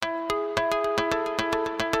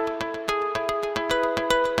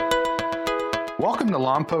Welcome to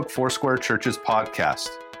Lompoc Foursquare Church's podcast.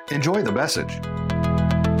 Enjoy the message.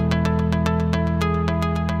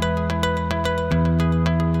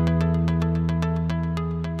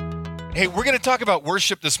 Hey, we're going to talk about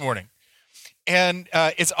worship this morning. And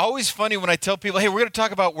it's always funny when I tell people, hey, we're going to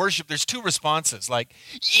talk about worship. There's two responses, like,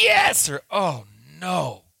 yes, or oh,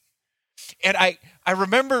 no. And I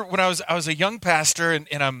remember when I was a young pastor,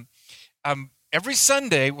 and I'm every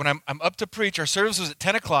Sunday when I'm up to preach, our service was at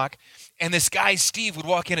 10 o'clock, and this guy, Steve, would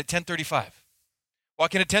walk in at 10:35.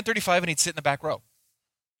 Walk in at 10:35, and he'd sit in the back row.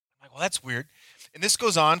 I'm like, well, that's weird. And this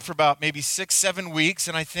goes on for about maybe 6-7 weeks,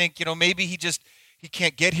 and I think, maybe he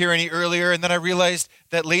can't get here any earlier. And then I realized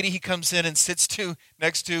that lady he comes in and sits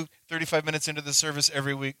next to 35 minutes into the service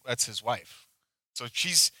every week, that's his wife. So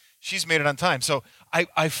she's made it on time. So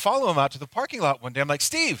I follow him out to the parking lot one day. I'm like,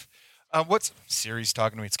 Steve, Siri's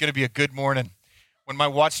talking to me. It's going to be a good morning when my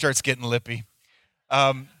watch starts getting lippy.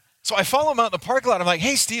 So I follow him out in the parking lot. I'm like,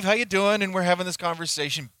 hey, Steve, how you doing? And we're having this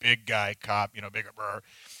conversation. Big guy, cop, bigger brr.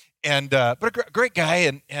 And but a great guy,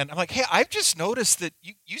 and I'm like, hey, I've just noticed that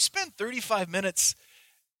you spend 35 minutes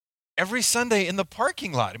every Sunday in the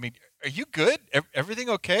parking lot. I mean, are you good?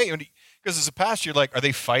 Everything okay? Because as a pastor, you're like, are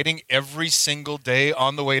they fighting every single day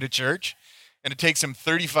on the way to church? And it takes him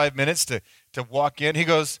 35 minutes to walk in. He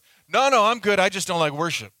goes, no, I'm good. I just don't like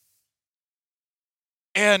worship.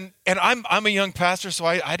 And I'm a young pastor, so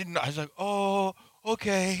I was like, oh,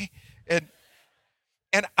 okay.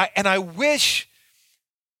 And I wish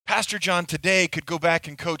Pastor John today could go back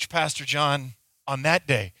and coach Pastor John on that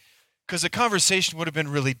day, because the conversation would have been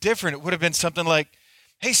really different. It would have been something like,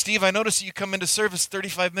 hey, Steve, I noticed you come into service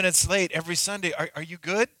 35 minutes late every Sunday. Are you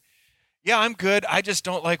good? Yeah, I'm good. I just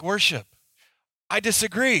don't like worship. I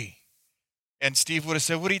disagree. And Steve would have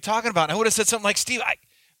said, what are you talking about? And I would have said something like, Steve,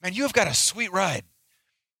 man, you have got a sweet ride.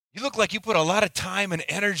 You look like you put a lot of time and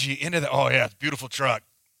energy into that. Oh, yeah, it's a beautiful truck.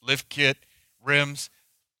 Lift kit, rims.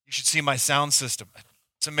 You should see my sound system.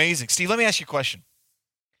 It's amazing. Steve, let me ask you a question.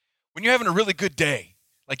 When you're having a really good day,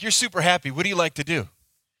 like you're super happy, what do you like to do?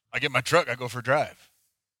 I get my truck, I go for a drive.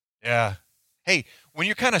 Yeah. Hey, when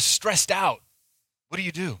you're kind of stressed out, what do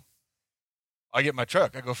you do? I get my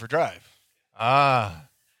truck, I go for a drive.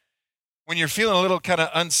 When you're feeling a little kind of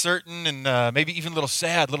uncertain and maybe even a little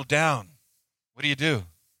sad, a little down, what do?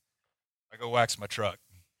 I go wax my truck.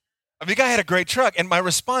 I mean, the guy had a great truck, and my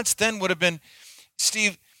response then would have been,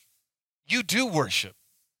 Steve, you do worship.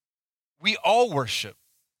 We all worship.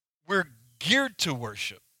 We're geared to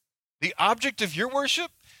worship. The object of your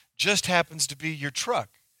worship just happens to be your truck.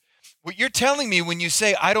 What you're telling me when you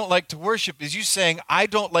say, I don't like to worship, is you saying, I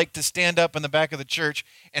don't like to stand up in the back of the church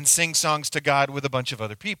and sing songs to God with a bunch of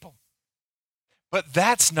other people. But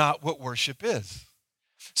that's not what worship is.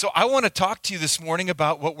 So I want to talk to you this morning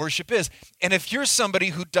about what worship is. And if you're somebody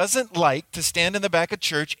who doesn't like to stand in the back of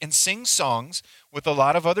church and sing songs with a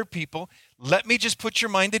lot of other people, let me just put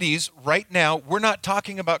your mind at ease. Right now, we're not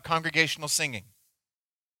talking about congregational singing.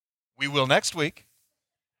 We will next week.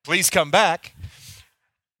 Please come back.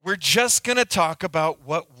 We're just going to talk about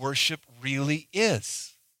what worship really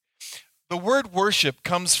is. The word worship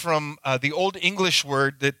comes from the Old English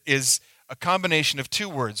word that is a combination of two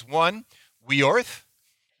words. One, weorth,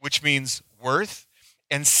 which means worth,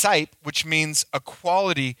 and sipe, which means a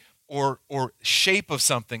quality or shape of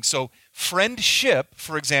something. So friendship,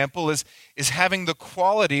 for example, is having the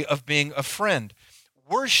quality of being a friend.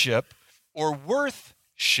 Worship or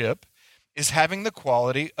worthship is having the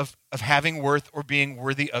quality of having worth or being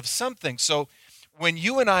worthy of something. So when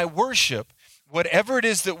you and I worship, whatever it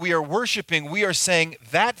is that we are worshiping, we are saying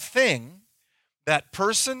that thing, that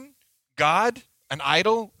person, God, an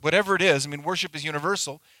idol, whatever it is, I mean, worship is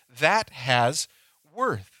universal, that has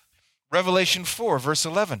worth. Revelation 4, verse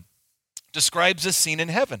 11, describes a scene in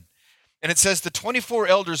heaven. And it says, the 24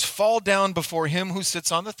 elders fall down before him who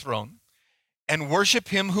sits on the throne and worship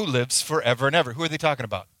him who lives forever and ever. Who are they talking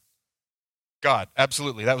about? God,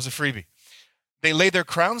 absolutely. That was a freebie. They lay their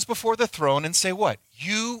crowns before the throne and say what?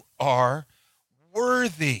 You are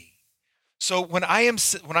worthy. So when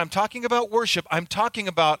I'm talking about worship, I'm talking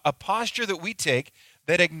about a posture that we take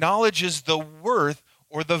that acknowledges the worth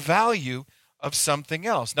or the value of something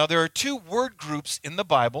else. Now, there are two word groups in the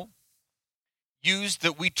Bible used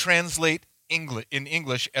that we translate in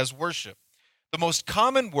English as worship. The most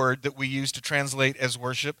common word that we use to translate as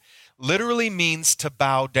worship literally means to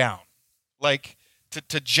bow down, like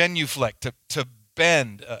to genuflect, to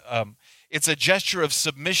bend. It's a gesture of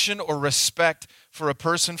submission or respect for a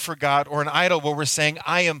person, for God, or an idol, where we're saying,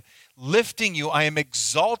 I am lifting you, I am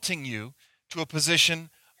exalting you to a position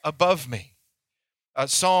above me.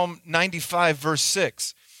 Psalm 95, verse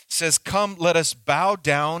 6 says, come, let us bow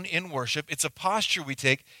down in worship. It's a posture we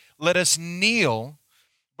take. Let us kneel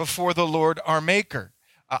before the Lord our Maker.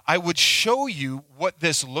 I would show you what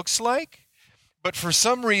this looks like, but for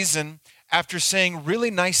some reason, after saying really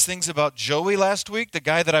nice things about Joey last week, the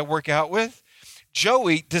guy that I work out with,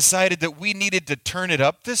 Joey decided that we needed to turn it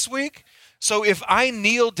up this week. So if I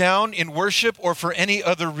kneel down in worship or for any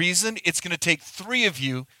other reason, it's going to take 3 of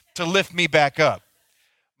you to lift me back up.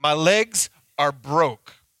 My legs are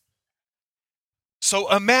broke. So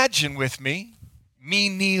imagine with me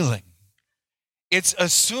kneeling. It's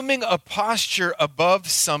assuming a posture above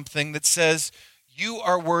something that says you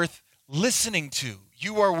are worth listening to.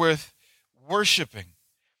 You are worth worshiping.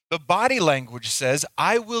 The body language says,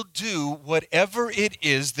 I will do whatever it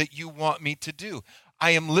is that you want me to do.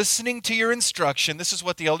 I am listening to your instruction. This is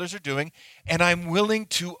what the elders are doing, and I'm willing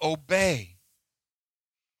to obey.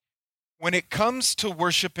 When it comes to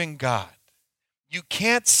worshiping God, you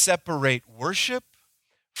can't separate worship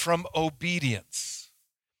from obedience.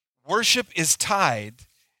 Worship is tied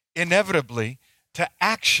inevitably to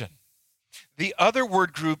action. The other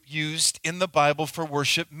word group used in the Bible for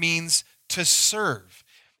worship means to serve,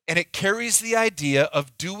 and it carries the idea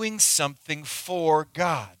of doing something for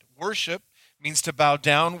God. Worship means to bow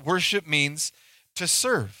down. Worship means to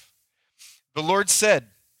serve. The Lord said,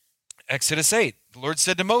 Exodus 8, the Lord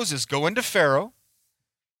said to Moses, go into Pharaoh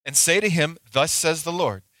and say to him, thus says the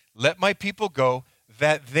Lord, let my people go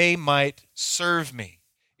that they might serve me.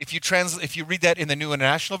 If you read that in the New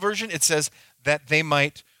International Version, it says that they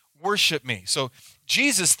might worship me. So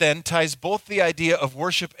Jesus then ties both the idea of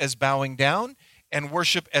worship as bowing down and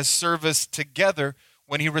worship as service together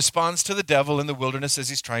when he responds to the devil in the wilderness as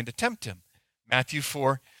he's trying to tempt him. Matthew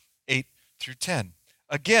 4, 8 through 10.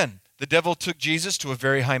 Again, the devil took Jesus to a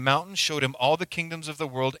very high mountain, showed him all the kingdoms of the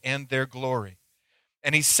world and their glory.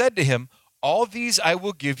 And he said to him, all these I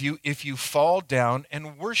will give you if you fall down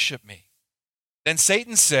and worship me. Then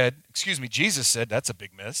Jesus said, that's a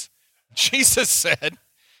big miss. Jesus said,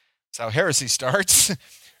 that's how heresy starts,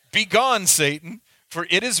 begone, Satan, for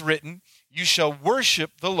it is written, you shall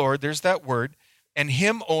worship the Lord, there's that word, and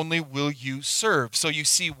him only will you serve. So you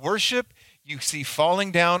see worship, you see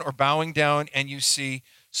falling down or bowing down, and you see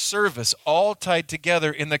service, all tied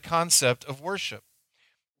together in the concept of worship.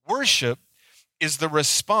 Worship is the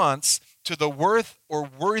response to the worth or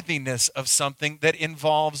worthiness of something that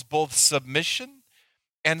involves both submission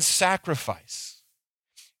and sacrifice.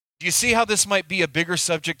 Do you see how this might be a bigger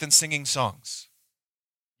subject than singing songs?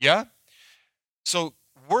 Yeah? So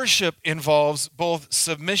worship involves both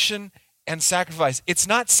submission and sacrifice. It's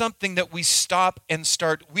not something that we stop and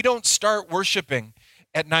start. We don't start worshiping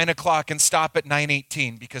at 9 o'clock and stop at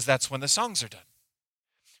 9:18 because that's when the songs are done.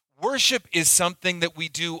 Worship is something that we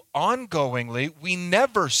do ongoingly. We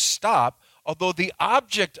never stop, although the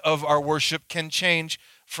object of our worship can change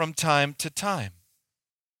from time to time.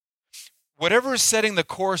 Whatever is setting the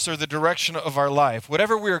course or the direction of our life,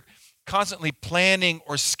 whatever we're constantly planning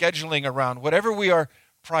or scheduling around, whatever we are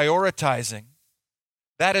prioritizing,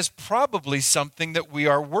 that is probably something that we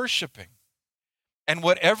are worshiping. And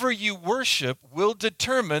whatever you worship will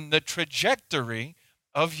determine the trajectory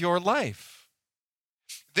of your life.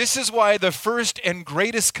 This is why the first and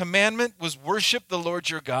greatest commandment was worship the Lord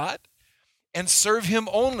your God and serve him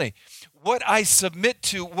only. What I submit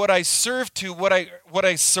to, what I serve to, what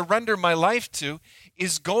I surrender my life to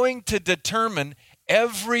is going to determine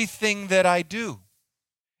everything that I do.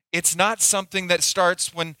 It's not something that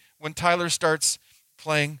starts when Tyler starts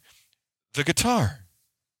playing the guitar.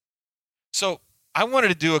 So I wanted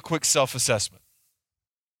to do a quick self-assessment.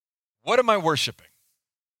 What am I worshiping?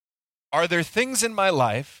 Are there things in my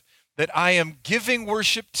life that I am giving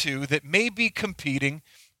worship to that may be competing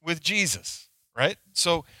with Jesus, right?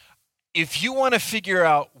 So if you want to figure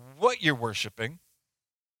out what you're worshiping,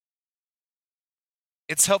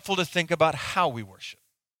 it's helpful to think about how we worship.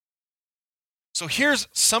 So here's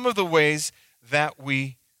some of the ways that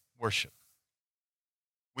we worship.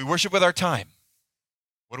 We worship with our time.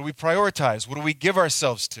 What do we prioritize? What do we give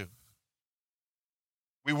ourselves to?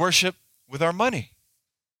 We worship with our money.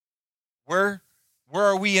 Where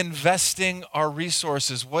are we investing our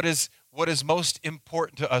resources? What is most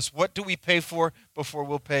important to us? What do we pay for before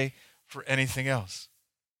we'll pay for anything else?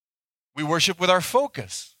 We worship with our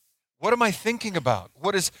focus. What am I thinking about?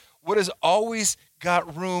 What has always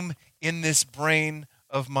got room in this brain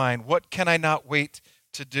of mine? What can I not wait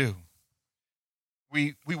to do?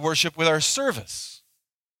 We worship with our service,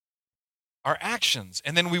 our actions,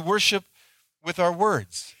 and then we worship with our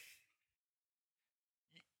words.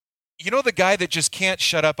 You know the guy that just can't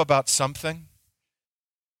shut up about something?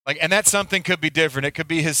 Like, and that something could be different. It could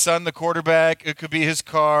be his son, the quarterback. It could be his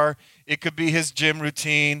car. It could be his gym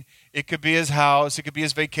routine. It could be his house. It could be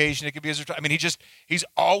his vacation. It could be his retirement. I mean, he's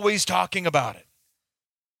always talking about it.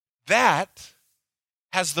 That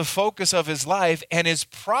has the focus of his life and is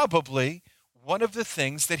probably one of the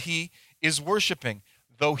things that he is worshiping,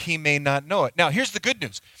 though he may not know it. Now, here's the good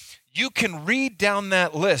news. You can read down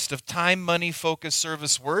that list of time, money, focus,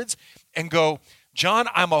 service words and go, John,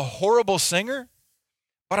 I'm a horrible singer,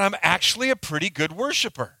 but I'm actually a pretty good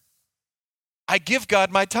worshiper. I give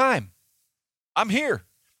God my time. I'm here.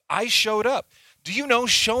 I showed up. Do you know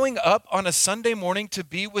showing up on a Sunday morning to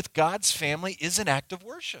be with God's family is an act of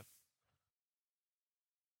worship?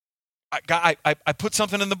 I put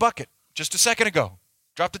something in the bucket just a second ago.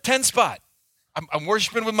 Dropped a 10 spot. I'm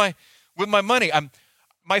worshiping with my money.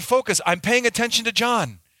 My focus, I'm paying attention to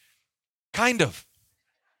John. Kind of.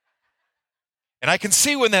 And I can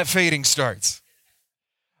see when that fading starts.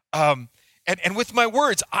 And with my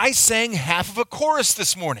words, I sang half of a chorus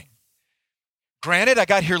this morning. Granted, I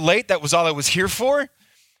got here late. That was all I was here for.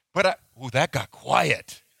 But that got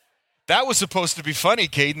quiet. That was supposed to be funny,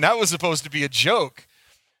 Caden. That was supposed to be a joke.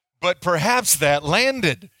 But perhaps that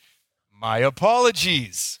landed. My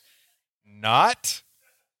apologies. Not.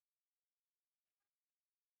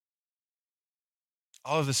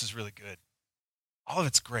 All of this is really good. All of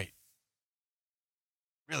it's great.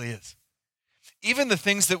 It really is. Even the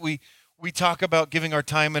things that we talk about giving our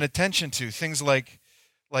time and attention to, things like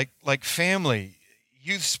family,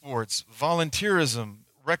 youth sports, volunteerism,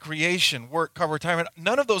 recreation, work, retirement,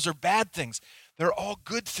 none of those are bad things. They're all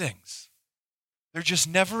good things. They're just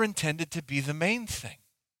never intended to be the main thing.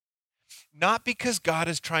 Not because God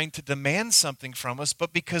is trying to demand something from us,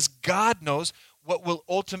 but because God knows what will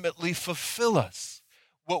ultimately fulfill us,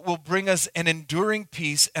 what will bring us an enduring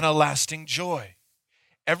peace and a lasting joy.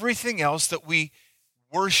 Everything else that we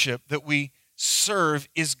worship, that we serve,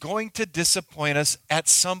 is going to disappoint us at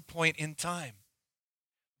some point in time.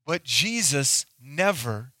 But Jesus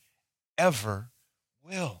never, ever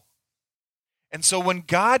will. And so when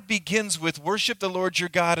God begins with worship the Lord your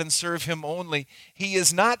God and serve him only, he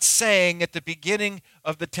is not saying at the beginning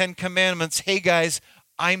of the 10 Commandments, hey guys,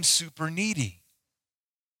 I'm super needy.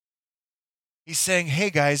 He's saying,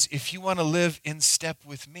 hey guys, if you want to live in step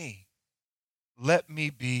with me, let me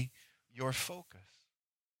be your focus.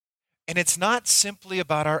 And it's not simply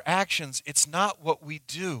about our actions. It's not what we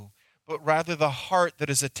do, but rather the heart that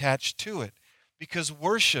is attached to it. Because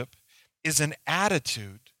worship is an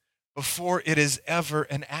attitude before it is ever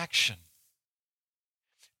an action.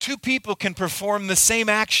 Two people can perform the same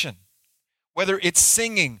action, whether it's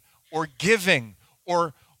singing or giving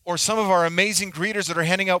or some of our amazing greeters that are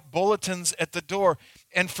handing out bulletins at the door.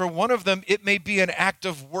 And for one of them, it may be an act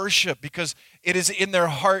of worship because it is in their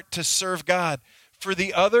heart to serve God. For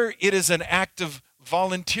the other, it is an act of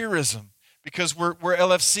volunteerism because we're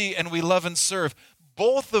LFC and we love and serve.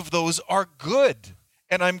 Both of those are good,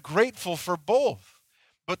 and I'm grateful for both.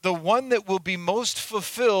 But the one that will be most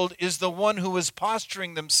fulfilled is the one who is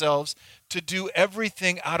posturing themselves to do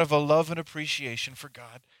everything out of a love and appreciation for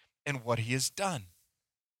God and what he has done.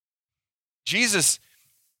 Jesus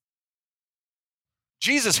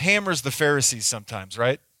hammers the Pharisees sometimes,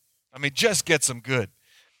 right? I mean, just gets them good.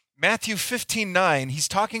 Matthew 15:9, he's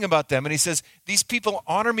talking about them, and he says, these people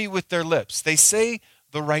honor me with their lips. They say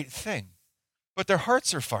the right thing, but their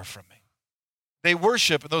hearts are far from me. They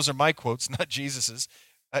worship, and those are my quotes, not Jesus's,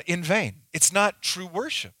 in vain. It's not true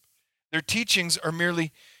worship. Their teachings are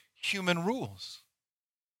merely human rules.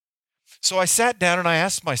 So I sat down and I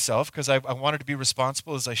asked myself, because I wanted to be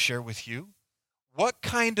responsible as I share with you, what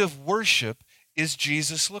kind of worship is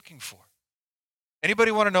Jesus looking for?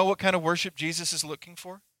 Anybody want to know what kind of worship Jesus is looking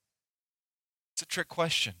for? It's a trick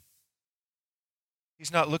question.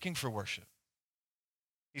 He's not looking for worship.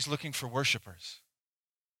 He's looking for worshipers.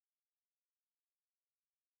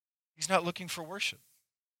 He's not looking for worship.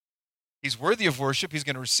 He's worthy of worship. He's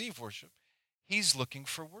going to receive worship. He's looking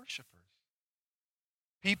for worshipers.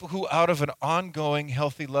 People who, out of an ongoing,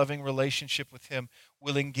 healthy, loving relationship with him,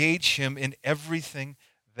 will engage him in everything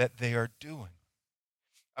that they are doing.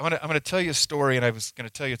 I'm going to tell you a story, and I was going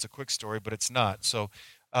to tell you it's a quick story, but it's not. So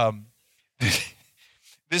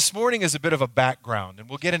this morning is a bit of a background, and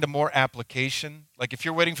we'll get into more application. Like if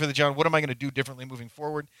you're waiting for the John, what am I going to do differently moving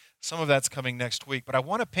forward? Some of that's coming next week. But I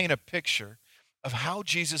want to paint a picture of how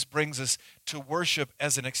Jesus brings us to worship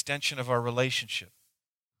as an extension of our relationship.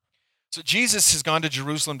 So Jesus has gone to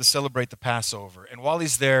Jerusalem to celebrate the Passover. And while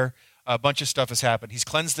he's there, a bunch of stuff has happened. He's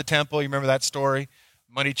cleansed the temple. You remember that story?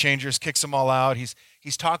 Money changers, kicks them all out. He's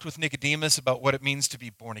talked with Nicodemus about what it means to be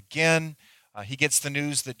born again. He gets the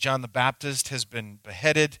news that John the Baptist has been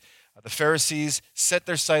beheaded. The Pharisees set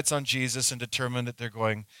their sights on Jesus and determine that they're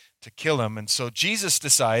going to kill him. And so Jesus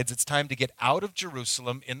decides it's time to get out of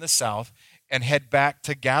Jerusalem in the south and head back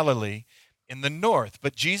to Galilee in the north.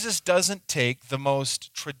 But Jesus doesn't take the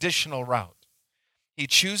most traditional route. He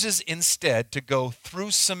chooses instead to go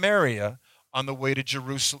through Samaria on the way to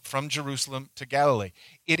Jerusalem, from Jerusalem to Galilee.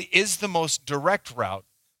 It is the most direct route,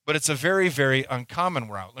 but it's a very, very uncommon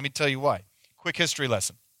route. Let me tell you why. Quick history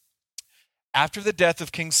lesson. After the death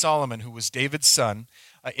of King Solomon, who was David's son,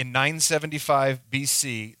 in 975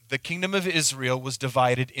 BC, the kingdom of Israel was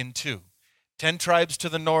divided in two. 10 tribes to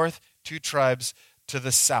the north, 2 tribes to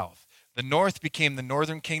the south. The north became the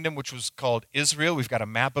northern kingdom, which was called Israel. We've got a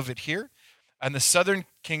map of it here. And the southern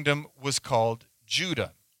kingdom was called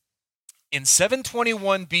Judah. In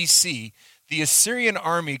 721 BC, the Assyrian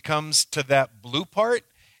army comes to that blue part,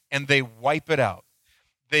 and they wipe it out.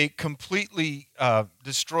 They completely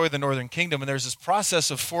destroy the northern kingdom, and there's this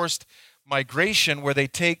process of forced migration where they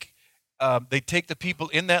take the people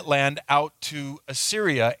in that land out to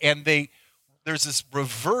Assyria, and there's this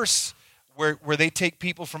reverse where they take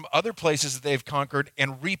people from other places that they've conquered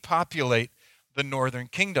and repopulate the northern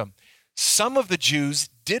kingdom. Some of the Jews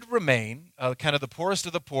did remain kind of the poorest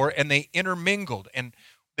of the poor, and they intermingled, and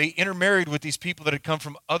they intermarried with these people that had come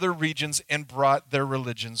from other regions and brought their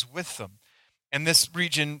religions with them. And this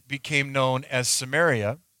region became known as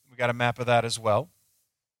Samaria. We got a map of that as well.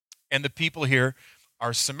 And the people here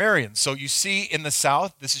are Samaritans. So you see in the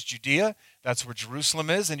south, this is Judea. That's where Jerusalem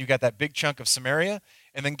is. And you got that big chunk of Samaria.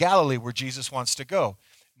 And then Galilee, where Jesus wants to go.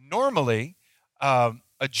 Normally, a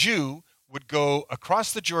Jew would go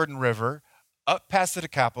across the Jordan River, up past the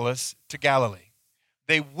Decapolis to Galilee.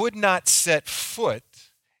 They would not set foot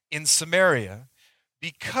in Samaria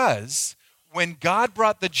because when God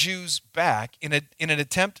brought the Jews back in an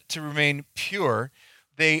attempt to remain pure,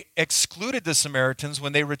 they excluded the Samaritans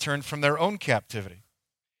when they returned from their own captivity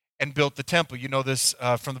and built the temple. You know this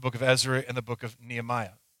from the book of Ezra and the book of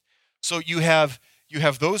Nehemiah. So you have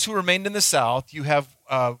those who remained in the south. You have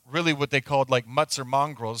really what they called like mutts or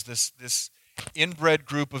mongrels, this inbred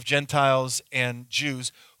group of Gentiles and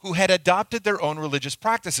Jews who had adopted their own religious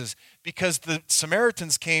practices because the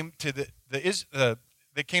Samaritans came to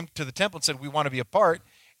they came to the temple and said, we want to be a part.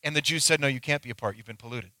 And the Jews said, no, you can't be a part. You've been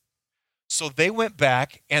polluted. So they went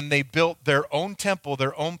back and they built their own temple,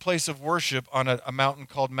 their own place of worship on a mountain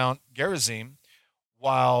called Mount Gerizim,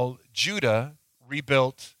 while Judah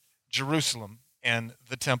rebuilt Jerusalem and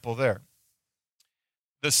the temple there.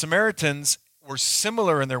 The Samaritans were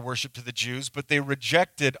similar in their worship to the Jews, but they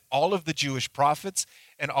rejected all of the Jewish prophets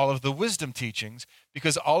and all of the wisdom teachings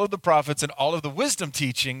because all of the prophets and all of the wisdom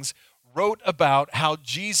teachings wrote about how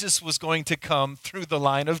Jesus was going to come through the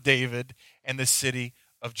line of David and the city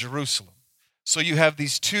of Jerusalem. So you have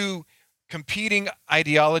these two competing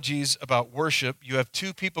ideologies about worship. You have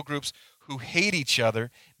two people groups who hate each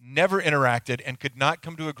other, never interacted, and could not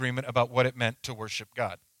come to agreement about what it meant to worship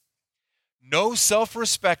God. No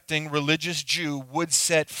self-respecting religious Jew would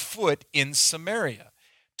set foot in Samaria.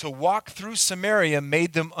 To walk through Samaria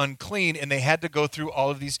made them unclean, and they had to go through all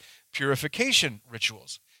of these purification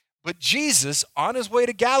rituals. But Jesus, on his way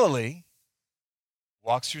to Galilee,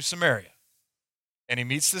 walks through Samaria, and he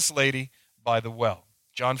meets this lady by the well.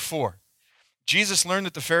 John 4. Jesus learned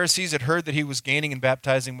that the Pharisees had heard that he was gaining and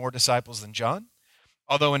baptizing more disciples than John,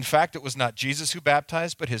 although in fact it was not Jesus who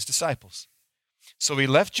baptized, but his disciples. So he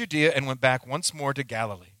left Judea and went back once more to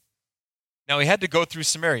Galilee. Now he had to go through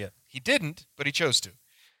Samaria. He didn't, but he chose to.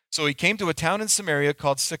 So he came to a town in Samaria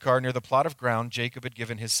called Sychar, near the plot of ground Jacob had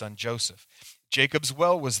given his son Joseph. Jacob's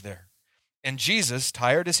well was there. And Jesus,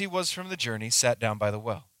 tired as he was from the journey, sat down by the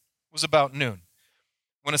well. It was about noon.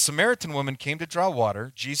 When a Samaritan woman came to draw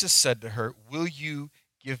water, Jesus said to her, "Will you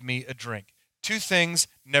give me a drink?" Two things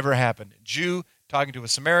never happened. Jew talking to a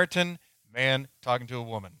Samaritan, man talking to a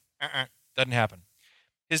woman. Doesn't happen.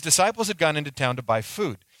 His disciples had gone into town to buy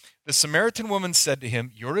food. The Samaritan woman said to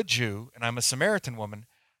him, "You're a Jew, and I'm a Samaritan woman.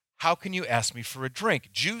 How can you ask me for a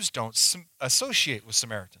drink?" Jews don't associate with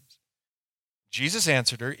Samaritans. Jesus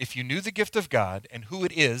answered her, "If you knew the gift of God and who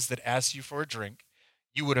it is that asks you for a drink,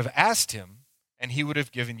 you would have asked him, and he would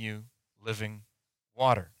have given you living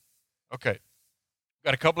water." Okay,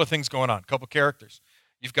 got a couple of things going on, a couple of characters.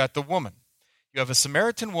 You've got the woman. You have a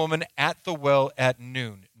Samaritan woman at the well at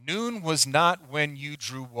noon. Noon was not when you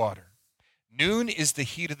drew water. Noon is the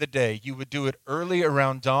heat of the day. You would do it early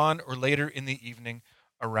around dawn or later in the evening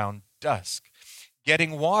around dusk.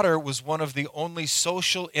 Getting water was one of the only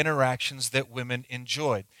social interactions that women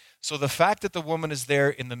enjoyed. So the fact that the woman is there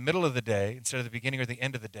in the middle of the day instead of the beginning or the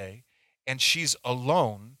end of the day, and she's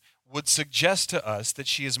alone, would suggest to us that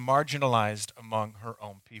she is marginalized among her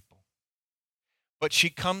own people. But she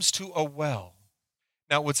comes to a well.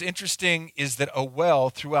 Now, what's interesting is that a well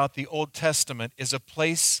throughout the Old Testament is a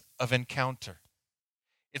place of encounter.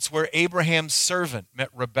 It's where Abraham's servant met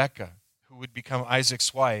Rebekah, who would become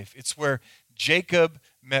Isaac's wife. It's where Jacob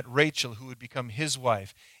met Rachel, who would become his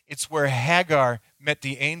wife. It's where Hagar met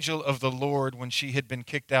the angel of the Lord when she had been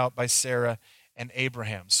kicked out by Sarah and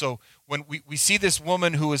Abraham. So when we see this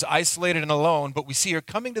woman who is isolated and alone, but we see her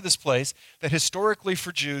coming to this place that historically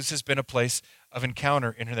for Jews has been a place of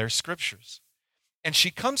encounter in their scriptures. And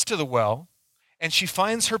she comes to the well, and she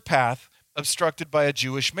finds her path obstructed by a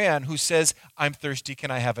Jewish man who says, "I'm thirsty,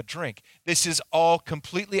 can I have a drink?" This is all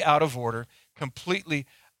completely out of order, completely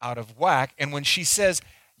out of whack. And when she says,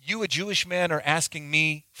 "You, a Jewish man, are asking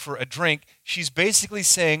me for a drink," she's basically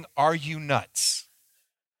saying, "Are you nuts?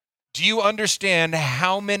 Do you understand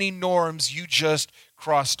how many norms you just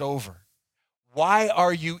crossed over? Why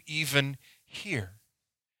are you even here?"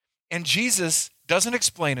 And Jesus doesn't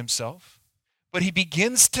explain himself, but he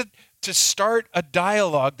begins to start a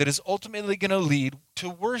dialogue that is ultimately going to lead to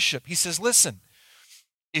worship. He says, listen,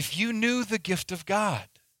 if you knew the gift of God.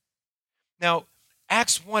 Now,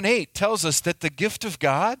 Acts 1:8 tells us that the gift of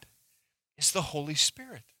God is the Holy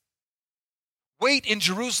Spirit. Wait in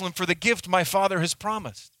Jerusalem for the gift my Father has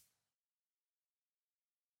promised.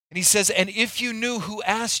 And he says, and if you knew who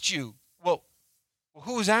asked you, well,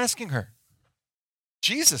 who was asking her?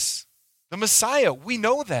 Jesus, the Messiah. We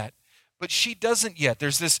know that. But she doesn't yet.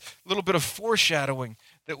 There's this little bit of foreshadowing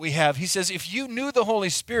that we have. He says, if you knew the Holy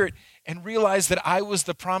Spirit and realized that I was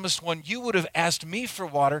the promised one, you would have asked me for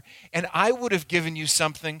water, and I would have given you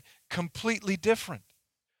something completely different.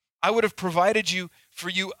 I would have provided for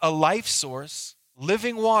you a life source,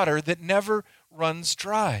 living water that never runs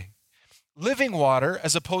dry. Living water,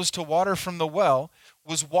 as opposed to water from the well,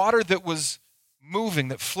 was water that was moving,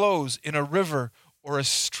 that flows in a river or a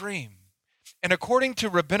stream. And according to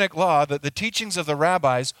rabbinic law, the teachings of the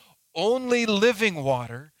rabbis, only living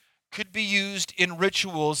water could be used in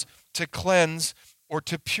rituals to cleanse or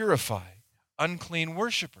to purify unclean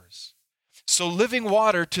worshipers. So living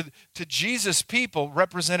water to Jesus' people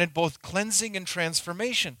represented both cleansing and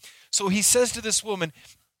transformation. So he says to this woman,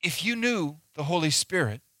 if you knew the Holy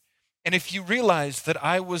Spirit, and if you realized that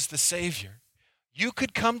I was the Savior, you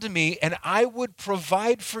could come to me and I would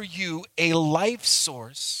provide for you a life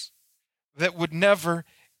source that would never,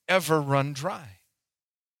 ever run dry.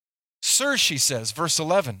 Sir, she says, verse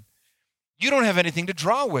 11, you don't have anything to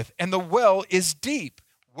draw with, and the well is deep.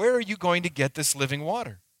 Where are you going to get this living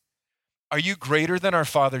water? Are you greater than our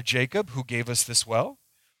father Jacob, who gave us this well,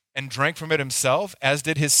 and drank from it himself, as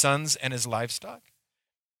did his sons and his livestock?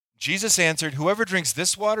 Jesus answered, whoever drinks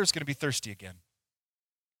this water is going to be thirsty again.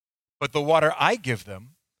 But the water I give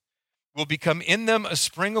them will become in them a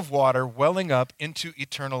spring of water welling up into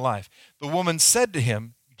eternal life. The woman said to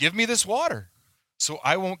him, give me this water so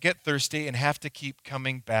I won't get thirsty and have to keep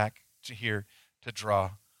coming back to here to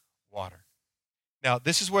draw water. Now,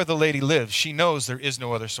 this is where the lady lives. She knows there is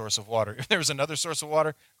no other source of water. If there was another source of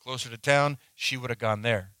water closer to town, she would have gone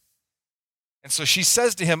there. And so she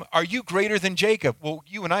says to him, are you greater than Jacob? Well,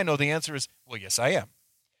 you and I know the answer is, well, yes, I am.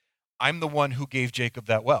 I'm the one who gave Jacob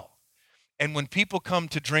that well. And when people come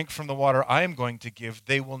to drink from the water I am going to give,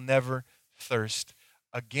 they will never thirst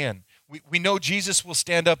again. We know Jesus will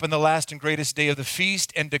stand up in the last and greatest day of the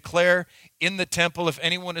feast and declare in the temple, if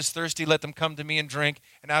anyone is thirsty, let them come to me and drink,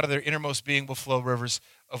 and out of their innermost being will flow rivers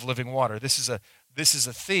of living water. This is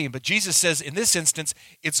a theme, but Jesus says in this instance,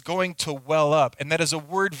 it's going to well up. And that is a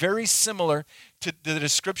word very similar to the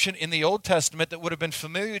description in the Old Testament that would have been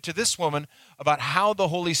familiar to this woman about how the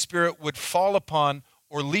Holy Spirit would fall upon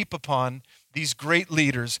or leap upon these great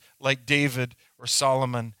leaders like David or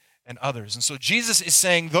Solomon and others. And so Jesus is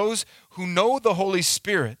saying those who know the Holy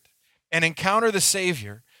Spirit and encounter the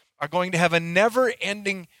Savior are going to have a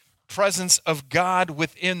never-ending presence of God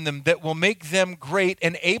within them that will make them great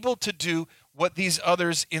and able to do what these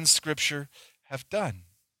others in Scripture have done.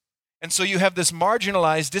 And so you have this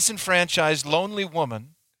marginalized, disenfranchised, lonely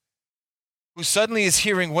woman who suddenly is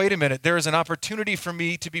hearing, wait a minute, there is an opportunity for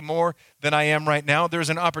me to be more than I am right now. There's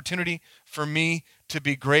an opportunity for me to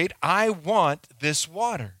be great. I want this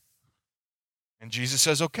water. And Jesus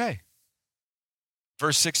says, okay.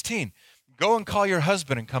 Verse 16, go and call your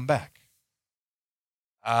husband and come back.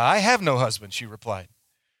 I have no husband, she replied.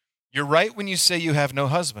 You're right when you say you have no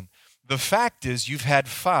husband. The fact is you've had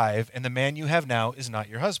 5, and the man you have now is not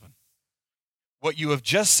your husband. What you have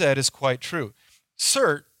just said is quite true.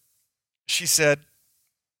 Sir, she said,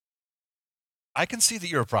 I can see that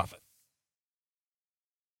you're a prophet.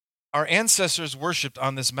 Our ancestors worshiped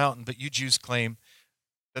on this mountain, but you Jews claim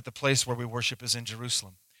that the place where we worship is in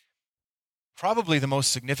Jerusalem. Probably the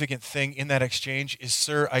most significant thing in that exchange is,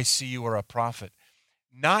 sir, I see you are a prophet.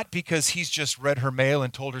 Not because he's just read her mail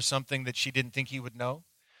and told her something that she didn't think he would know,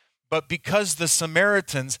 but because the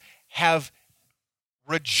Samaritans have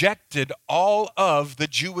rejected all of the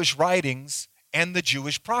Jewish writings and the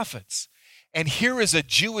Jewish prophets. And here is a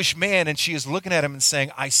Jewish man, and she is looking at him and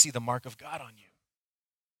saying, I see the mark of God on you.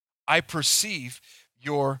 I perceive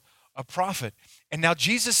you're a prophet. And now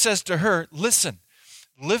Jesus says to her, listen,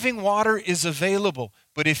 living water is available,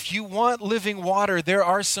 but if you want living water, there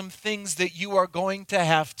are some things that you are going to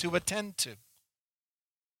have to attend to.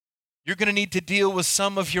 You're going to need to deal with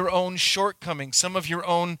some of your own shortcomings, some of your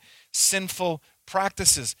own sinful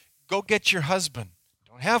practices. Go get your husband.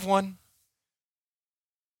 Don't have one.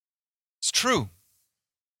 It's true.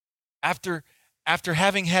 After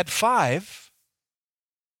having had 5,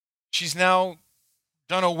 she's now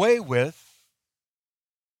done away with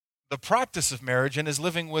the practice of marriage and is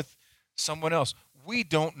living with someone else. We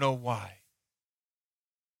don't know why.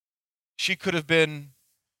 She could have been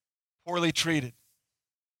poorly treated.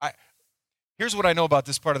 Here's what I know about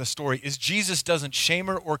this part of the story is Jesus doesn't shame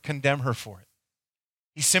her or condemn her for it.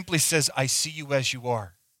 He simply says, I see you as you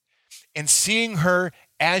are. And seeing her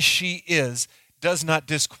as she is does not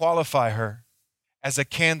disqualify her as a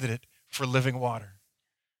candidate for living water.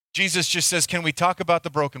 Jesus just says, can we talk about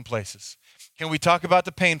the broken places? Can we talk about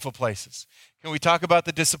the painful places? Can we talk about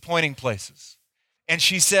the disappointing places? And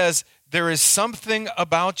she says, there is something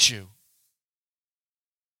about you.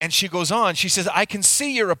 And she goes on, she says, I can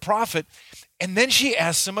see you're a prophet. And then she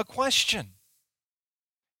asks him a question.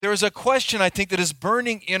 There is a question, I think, that is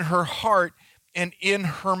burning in her heart and in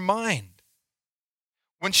her mind.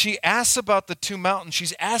 When she asks about the 2 mountains,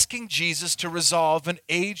 she's asking Jesus to resolve an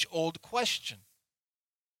age-old question.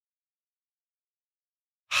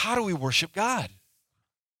 How do we worship God?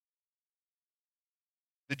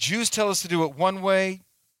 The Jews tell us to do it one way.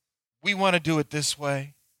 We want to do it this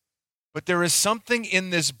way. But there is something in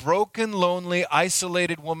this broken, lonely,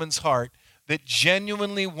 isolated woman's heart that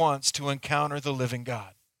genuinely wants to encounter the living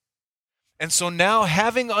God. And so now,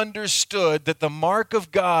 having understood that the mark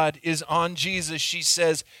of God is on Jesus, she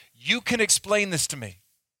says, you can explain this to me.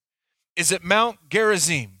 Is it Mount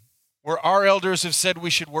Gerizim, where our elders have said we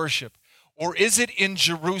should worship? Or is it in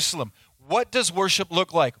Jerusalem? What does worship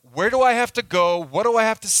look like? Where do I have to go? What do I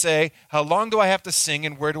have to say? How long do I have to sing?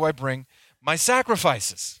 And where do I bring my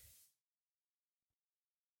sacrifices?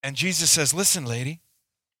 And Jesus says, listen, lady,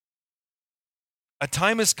 a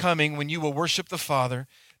time is coming when you will worship the Father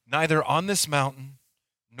neither on this mountain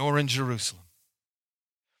nor in Jerusalem.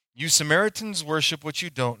 You Samaritans worship what you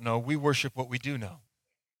don't know. We worship what we do know.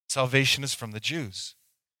 Salvation is from the Jews.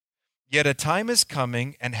 Yet a time is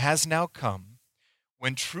coming and has now come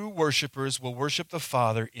when true worshipers will worship the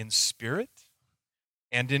Father in spirit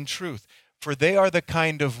and in truth. For they are the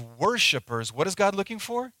kind of worshipers. What is God looking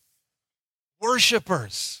for?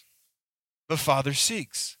 Worshipers the Father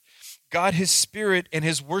seeks. God, his spirit, and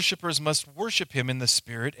his worshipers must worship him in the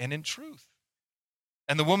spirit and in truth.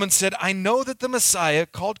 And the woman said, I know that the Messiah,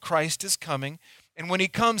 called Christ, is coming, and when he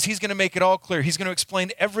comes, he's going to make it all clear. He's going to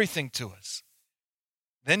explain everything to us.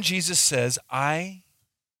 Then Jesus says, I,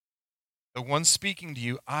 the one speaking to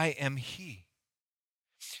you, I am he.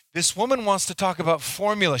 This woman wants to talk about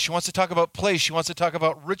formula. She wants to talk about place. She wants to talk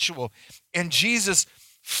about ritual. And Jesus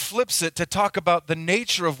flips it to talk about the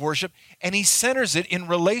nature of worship, and he centers it in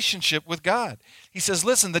relationship with God. He says,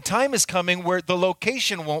 listen, the time is coming where the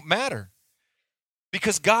location won't matter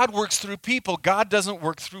because God works through people. God doesn't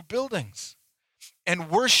work through buildings.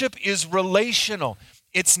 And worship is relational.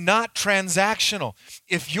 It's not transactional.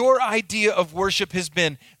 If your idea of worship has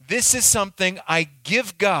been, this is something I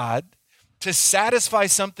give God to satisfy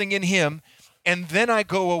something in him, and then I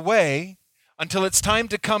go away until it's time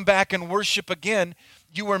to come back and worship again,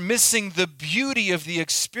 you are missing the beauty of the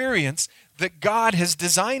experience that God has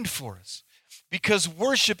designed for us. Because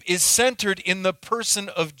worship is centered in the person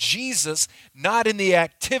of Jesus, not in the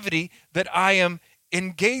activity that I am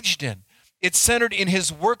engaged in. It's centered in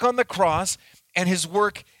his work on the cross and his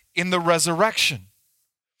work in the resurrection.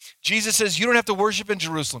 Jesus says you don't have to worship in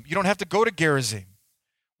Jerusalem. You don't have to go to Gerizim.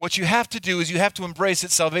 What you have to do is you have to embrace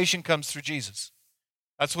that salvation comes through Jesus.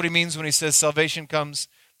 That's what he means when he says salvation comes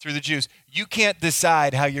through the Jews. You can't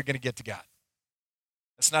decide how you're going to get to God.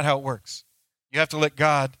 That's not how it works. You have to let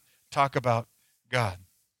God talk about God.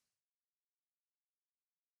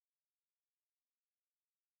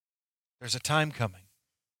 There's a time coming.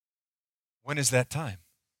 When is that time?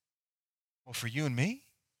 Well, for you and me,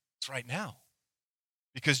 it's right now.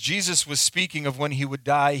 Because Jesus was speaking of when he would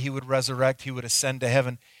die, he would resurrect, he would ascend to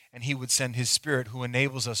heaven, and he would send his Spirit who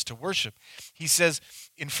enables us to worship. He says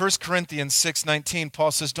in 1 Corinthians 6:19,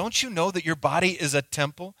 Paul says, don't you know that your body is a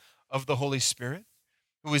temple of the Holy Spirit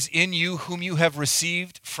who is in you, whom you have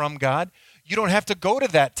received from God? You don't have to go to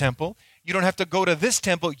that temple. You don't have to go to this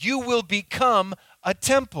temple. You will become a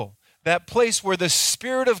temple, that place where the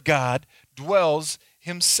Spirit of God dwells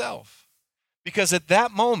himself. Because at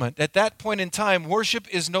that moment, at that point in time, worship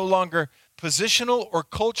is no longer positional or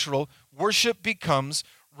cultural. Worship becomes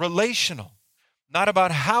relational. Not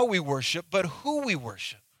about how we worship, but who we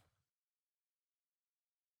worship.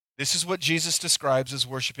 This is what Jesus describes as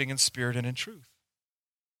worshiping in spirit and in truth.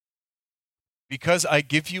 Because I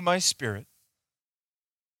give you my Spirit,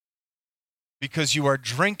 because you are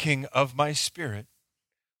drinking of my Spirit,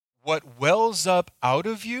 what wells up out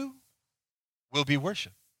of you will be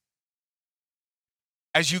worship.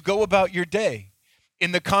 As you go about your day,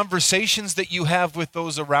 in the conversations that you have with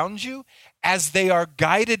those around you, as they are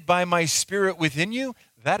guided by my Spirit within you,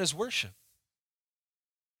 that is worship.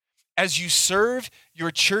 As you serve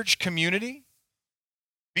your church community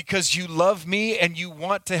because you love me and you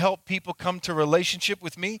want to help people come to relationship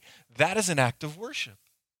with me, that is an act of worship.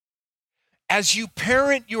 As you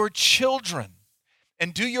parent your children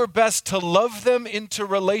and do your best to love them into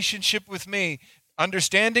relationship with me,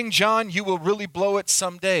 understanding, John, you will really blow it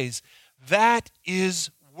some days. That is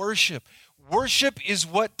worship. Worship is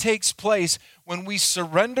what takes place when we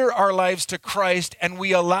surrender our lives to Christ and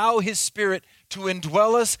we allow his Spirit to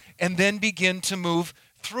indwell us and then begin to move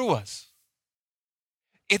through us.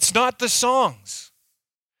 It's not the songs,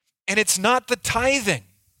 and it's not the tithing,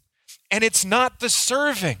 and it's not the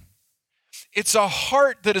serving. It's a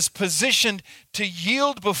heart that is positioned to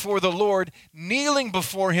yield before the Lord, kneeling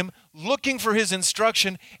before him, looking for his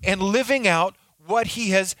instruction, and living out what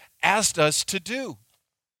he has asked us to do.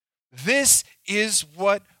 This is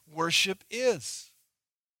what worship is.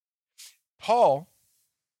 Paul,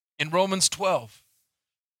 in Romans 12,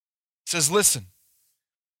 says, listen,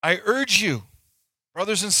 I urge you,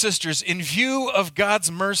 brothers and sisters, in view of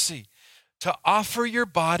God's mercy, to offer your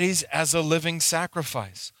bodies as a living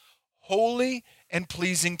sacrifice, holy and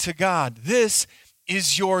pleasing to God. This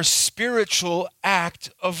is your spiritual act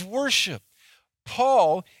of worship.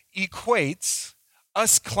 Paul equates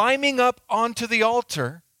us climbing up onto the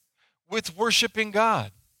altar with worshiping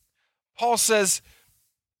God. Paul says,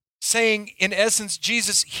 saying in essence,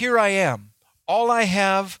 Jesus, here I am. All I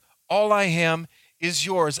have, all I am is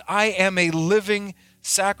yours. I am a living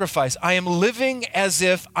sacrifice. I am living as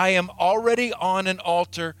if I am already on an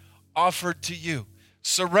altar offered to you.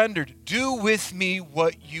 Surrendered. Do with me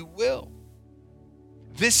what you will.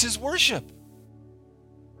 This is worship.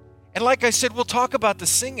 And like I said, we'll talk about the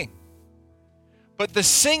singing. But the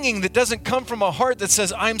singing that doesn't come from a heart that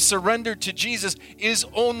says, I'm surrendered to Jesus, is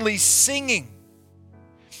only singing.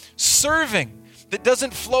 Serving that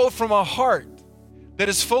doesn't flow from a heart that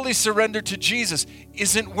is fully surrendered to Jesus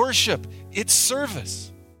isn't worship, it's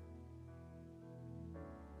service.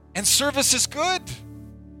 And service is good.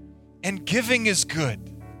 And giving is good.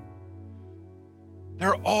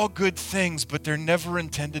 They're all good things, but they're never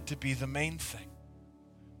intended to be the main thing.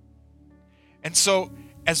 And so,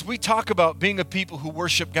 as we talk about being a people who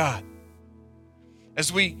worship God,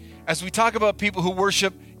 as we talk about people who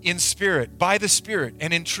worship in spirit, by the Spirit,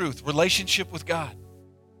 and in truth, relationship with God,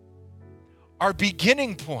 our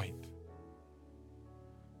beginning point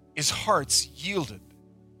is hearts yielded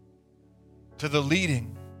to the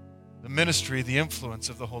leading, the ministry, the influence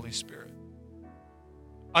of the Holy Spirit.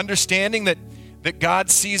 Understanding that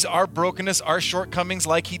God sees our brokenness, our shortcomings,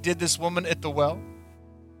 like he did this woman at the well,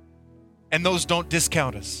 and those don't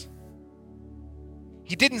discount us.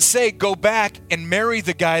 He didn't say, go back and marry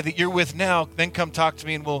the guy that you're with now, then come talk to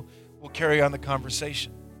me and we'll carry on the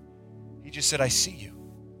conversation. He just said, I see you.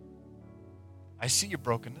 I see your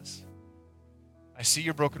brokenness. I see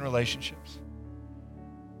your broken relationships.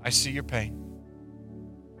 I see your pain.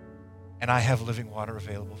 And I have living water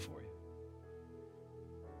available for you.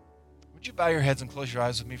 Would you bow your heads and close your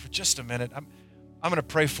eyes with me for just a minute? I'm going to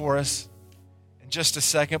pray for us in just a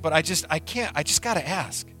second, but I just got to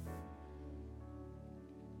ask.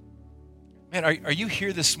 Man, are you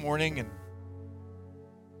here this morning and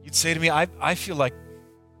you'd say to me, I feel like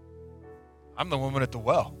I'm the woman at the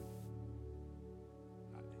well.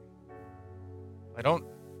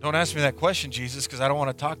 Don't ask me that question, Jesus, because I don't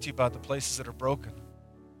want to talk to you about the places that are broken.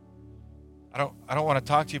 I don't want to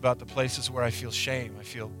talk to you about the places where I feel shame. I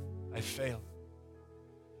feel I failed.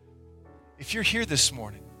 If you're here this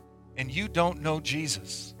morning and you don't know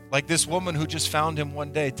Jesus, like this woman who just found him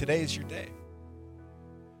one day, today is your day.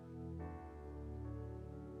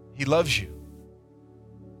 He loves you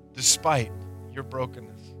despite your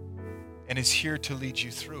brokenness and is here to lead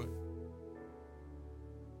you through it.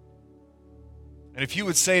 And if you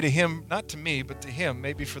would say to him, not to me, but to him,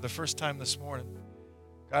 maybe for the first time this morning,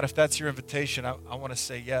 God, if that's your invitation, I want to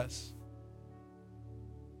say yes.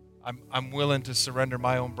 I'm willing to surrender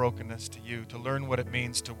my own brokenness to you, to learn what it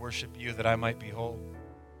means to worship you that I might be whole.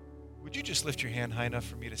 Would you just lift your hand high enough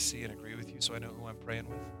for me to see and agree with you so I know who I'm praying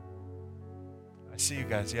with? I see you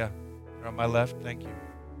guys, yeah. You're on my left, thank you.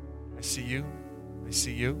 I see you. I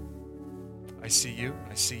see you. I see you.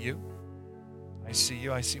 I see you. I see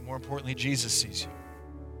you. I see, more importantly, Jesus sees you.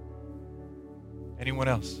 Anyone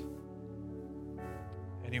else?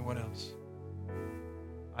 Anyone else?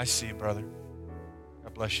 I see you, brother.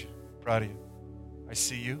 God bless you. Proud of you. I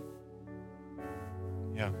see you.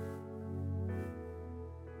 Yeah.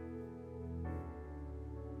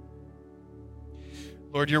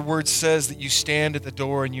 Lord, your word says that you stand at the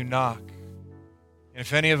door and you knock. And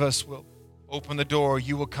if any of us will open the door,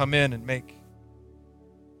 you will come in and make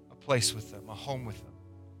a place with them, a home with them.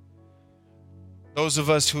 Those of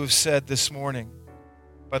us who have said this morning,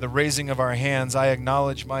 by the raising of our hands, I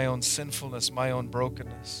acknowledge my own sinfulness, my own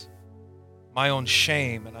brokenness, my own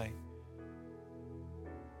shame, and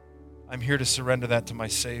I'm here to surrender that to my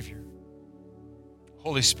Savior.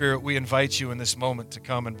 Holy Spirit, we invite you in this moment to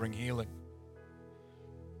come and bring healing.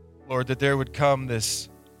 Lord, that there would come this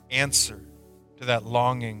answer to that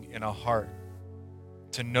longing in a heart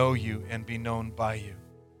to know you and be known by you.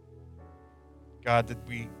 God, that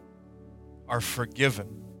we are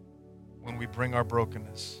forgiven when we bring our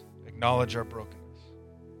brokenness, acknowledge our brokenness.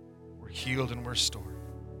 We're healed and we're restored.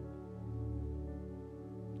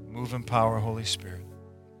 Move in power, Holy Spirit.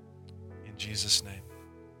 In Jesus' name,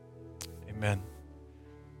 amen.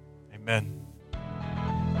 Amen.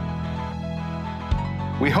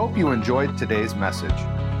 We hope you enjoyed today's message.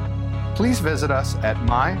 Please visit us at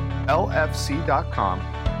mylfc.com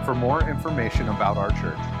for more information about our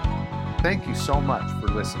church. Thank you so much for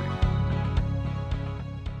listening.